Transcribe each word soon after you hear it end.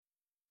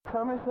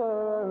Tell me so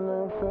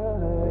I'm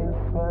feeling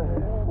fine.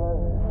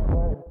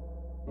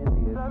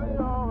 Let me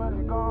know when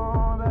you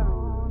gone, baby.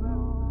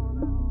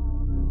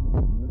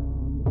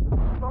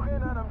 Smoking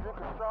and I'm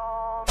drinking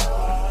strong.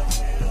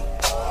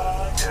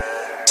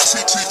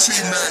 TTT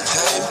Mac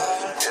Ho.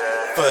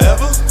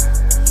 Forever,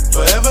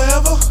 forever,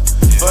 ever.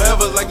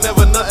 Forever like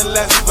never, nothing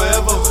lasts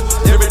forever.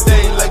 Every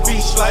day like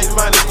beach life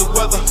minus the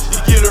weather.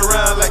 You get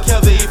around like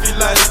Heather if you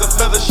light as a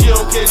feather. She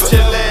don't catch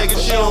jet lag and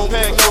she don't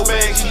pack no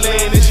bags. She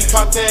laying and she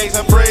pop tags.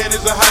 Her brand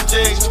is a hot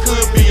jag. She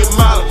could be a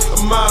model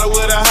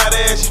with a hot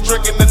ass. She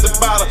drinking at the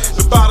bottle.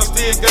 The bottle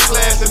still got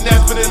glass and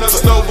napping in her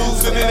snow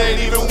boots and it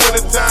ain't even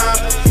winter time.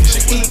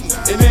 She eating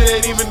and it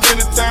ain't even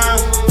dinner time.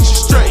 She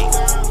straight.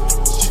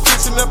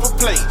 Up a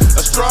plate,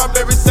 a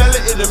strawberry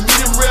salad in a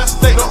medium rare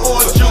steak, no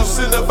orange juice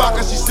in the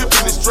vodka, she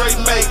sipping it straight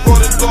mate.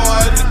 On the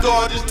guard,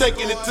 just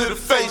taking it to the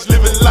face,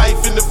 living life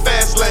in the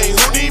fast lane.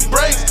 Who need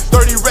brakes?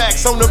 30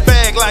 racks on the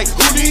bag, like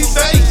who needs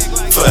safes?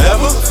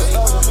 Forever,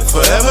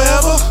 forever,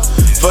 ever.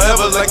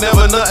 Forever like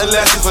never, nothing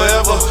lasts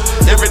forever.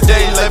 Every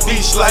day like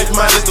beach life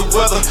minus the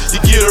weather. You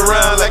get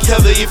around like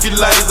Heather if you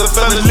light as a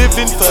feather.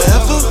 Living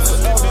forever,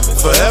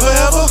 forever,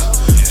 ever.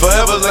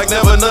 Forever like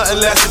never,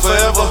 nothing lasts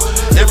forever.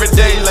 Every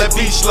day like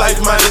beach life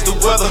minus the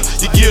weather.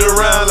 You get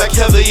around like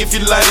Heather if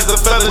you light as a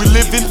feather. We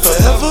living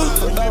forever.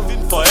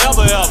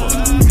 Forever, ever.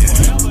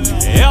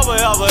 Ever,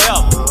 ever,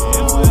 ever.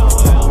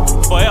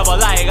 Forever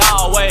like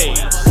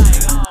always.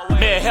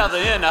 Met Heather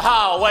in the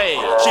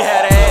hallway. She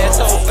had her ass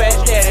so fat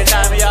that it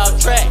knocked me off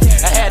track.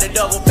 I had to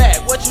double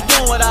back. What you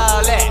doing with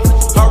all that?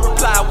 Her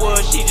reply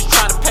was she just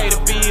trying to pay the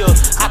bill.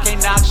 I can't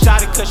knock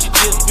shot it cause she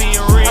just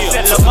being real. I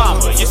said, "Lil'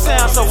 mama, you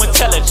sound so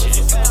intelligent.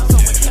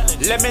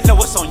 Let me know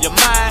what's on your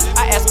mind."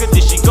 I asked her,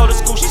 did she go to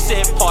school? She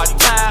said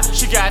part-time.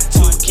 She got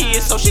 2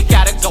 kids, so she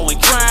gotta go and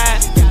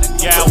grind.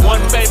 Got one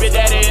baby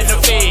daddy in the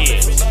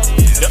feds.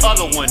 The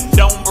other one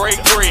don't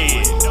break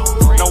bread.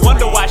 No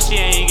wonder why she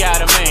ain't got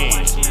a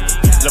man.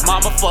 Lil'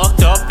 mama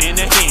fucked up in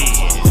the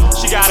head.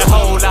 She got a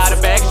whole lot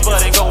of baggage,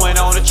 but ain't going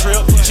on a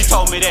trip. She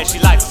told me that she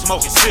likes to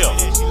smoke and sip.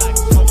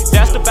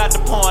 That's about the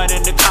point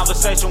in the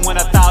conversation when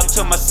I thought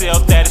to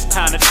myself that it's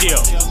time to dip.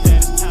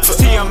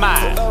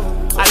 TMI,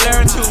 I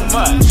learned too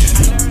much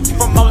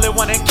from only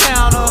one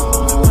encounter.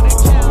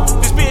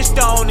 This bitch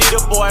don't need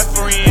a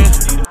boyfriend.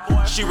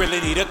 She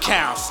really need a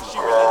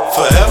counselor.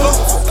 Forever,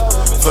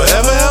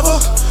 forever, ever.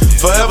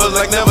 Forever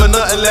like never,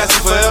 nothing lasts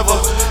forever.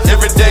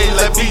 Every day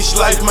like beach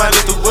life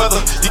minus the weather.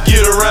 You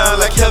get around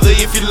like Heather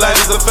if you light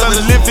as a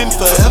feather. Living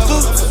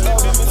forever,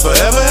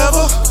 forever,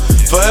 ever.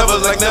 Forever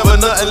like never,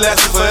 nothing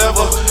lasts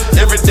forever.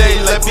 Every day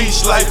like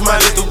beach life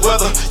minus the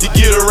weather. You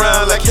get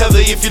around like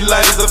Heather if you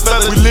light as a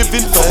feather. We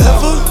living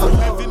forever.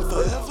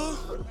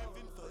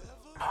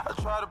 I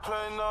try to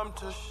play numb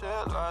to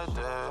shit like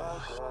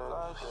this,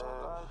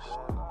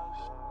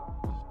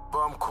 but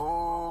I'm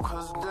cool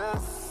cause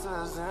this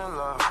isn't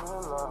love.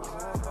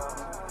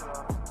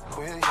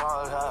 We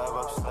all have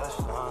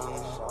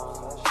obsessions.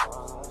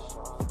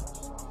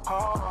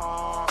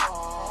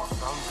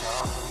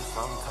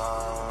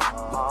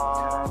 Sometimes